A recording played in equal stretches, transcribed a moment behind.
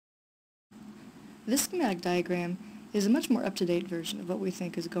This schematic diagram is a much more up-to-date version of what we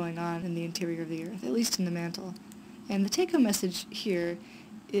think is going on in the interior of the Earth, at least in the mantle. And the take-home message here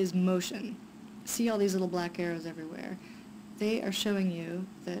is motion. See all these little black arrows everywhere? They are showing you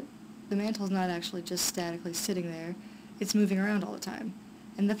that the mantle is not actually just statically sitting there, it's moving around all the time.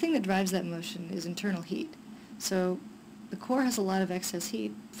 And the thing that drives that motion is internal heat. So the core has a lot of excess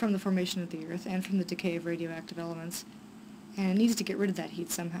heat from the formation of the Earth and from the decay of radioactive elements, and it needs to get rid of that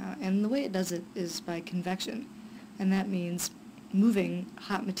heat somehow. And the way it does it is by convection, and that means moving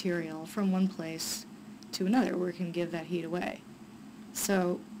hot material from one place to another where it can give that heat away.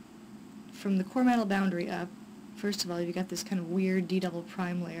 So from the core-mantle boundary up, first of all, you've got this kind of weird D-double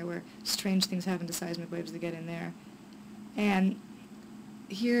prime layer where strange things happen to seismic waves that get in there. And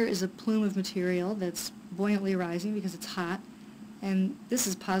here is a plume of material that's buoyantly rising because it's hot, and this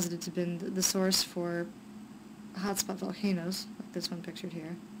is posited to have been the source for hotspot volcanoes, like this one pictured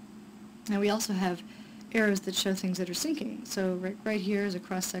here. And we also have arrows that show things that are sinking. So right here is a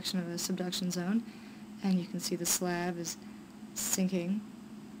cross-section of a subduction zone, and you can see the slab is sinking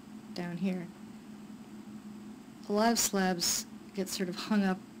down here. A lot of slabs get sort of hung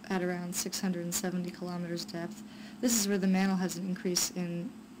up at around 670 kilometers depth. This is where the mantle has an increase in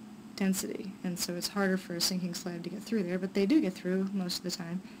density, and so it's harder for a sinking slab to get through there, but they do get through most of the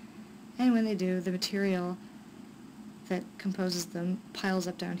time. And when they do, the material that composes them piles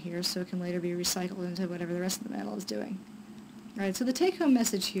up down here so it can later be recycled into whatever the rest of the mantle is doing. Alright, so the take-home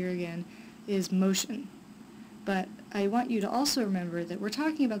message here again is motion. But I want you to also remember that we're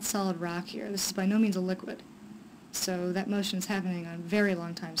talking about solid rock here. This is by no means a liquid. So that motion is happening on very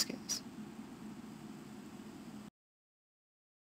long time scales.